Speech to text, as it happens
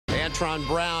Antron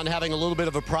Brown having a little bit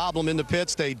of a problem in the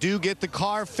pits. They do get the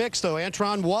car fixed, though.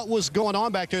 Antron, what was going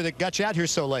on back there that got you out here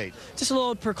so late? Just a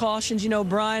little precautions. You know,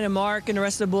 Brian and Mark and the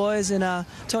rest of the boys and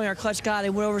Tony, our clutch guy,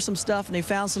 they went over some stuff, and they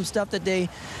found some stuff that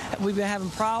we've been having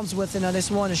problems with, and they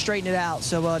just wanted to straighten it out.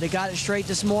 So they got it straight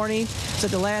this morning. It's at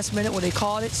the last minute when they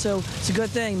caught it, so it's a good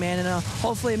thing, man. And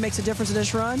hopefully it makes a difference in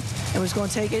this run, and we're just going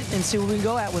to take it and see what we can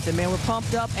go at with it, man. We're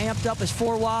pumped up, amped up. It's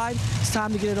 4 wide. It's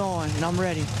time to get it on, and I'm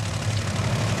ready.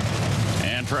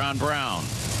 Antron Brown.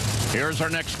 Here's our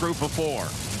next group of 4.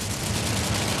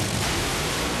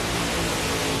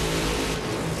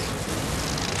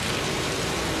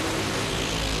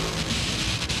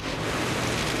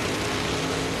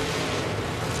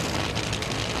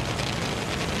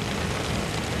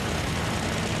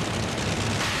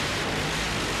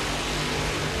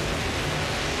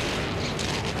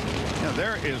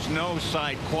 There is no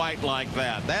sight quite like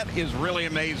that. That is really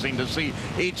amazing to see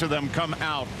each of them come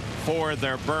out for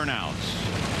their burnouts.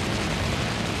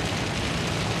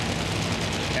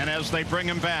 And as they bring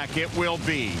him back, it will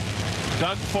be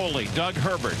Doug Foley, Doug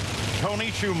Herbert,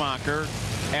 Tony Schumacher,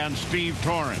 and Steve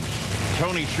Torrence.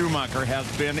 Tony Schumacher has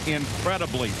been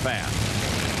incredibly fast.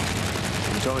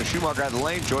 Tony Schumacher had the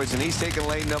lane choice, and he's taking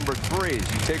lane number 3.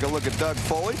 As you take a look at Doug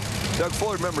Foley. Doug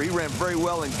Foley, remember, he ran very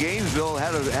well in Gainesville,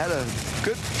 had a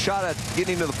good shot at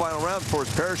getting into the final round before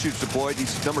his parachute's deployed.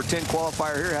 He's number 10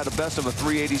 qualifier here, had a best of a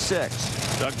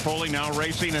 386. Doug Foley now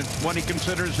racing at what he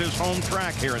considers his home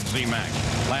track here at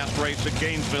ZMAC. Last race at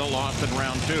Gainesville, lost in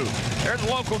round 2. There's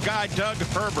local guy Doug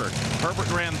Herbert.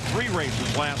 Herbert ran 3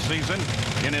 races last season.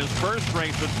 In his first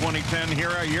race of 2010 here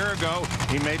a year ago,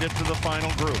 he made it to the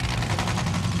final group.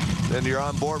 Then you're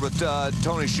on board with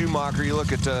Tony Schumacher. You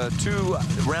look at 2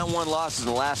 round 1 losses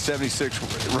in the last 76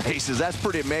 races. That's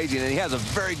pretty amazing. And he has a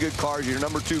very good car. Your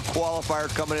number 2 qualifier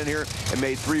coming in here and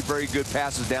made 3 very good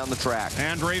passes down the track.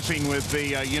 And racing with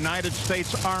the United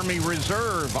States Army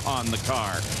Reserve on the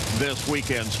car this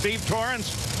weekend. Steve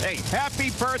Torrence, hey,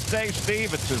 happy birthday,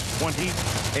 Steve. It's his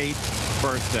 28th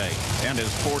birthday and his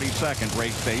 42nd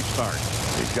race day start.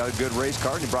 He's got a good race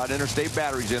car, and he brought interstate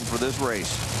batteries in for this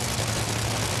race.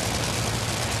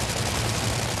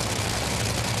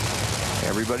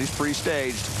 Everybody's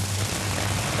pre-staged.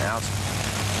 Now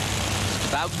it's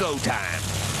about go time.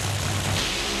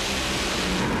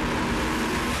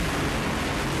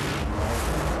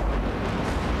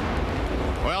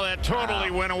 Well, that totally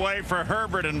went away for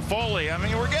Herbert and Foley. I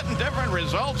mean, we're getting different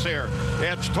results here.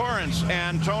 It's Torrence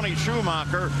and Tony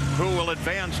Schumacher who will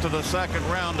advance to the second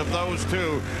round. Of those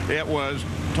 2, it was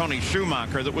Tony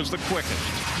Schumacher that was the quickest.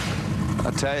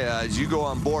 I'll tell you, as you go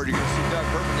on board, you're going to see Doug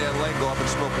Herbert in that lane go up and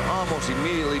smoke almost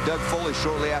immediately. Doug Foley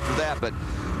shortly after that. But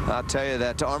I'll tell you,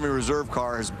 that Army Reserve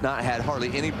car has not had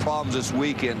hardly any problems this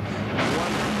weekend.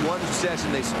 One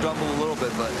session they stumbled a little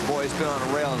bit, but boy, it's been on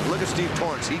a rail. And look at Steve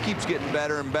Torrence. He keeps getting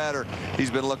better and better.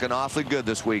 He's been looking awfully good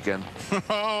this weekend.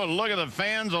 Oh, look at the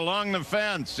fans along the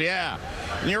fence. Yeah,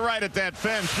 and you're right at that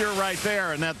fence. You're right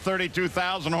there, and that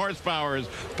 32,000 horsepower is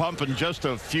pumping just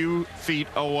a few feet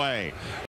away.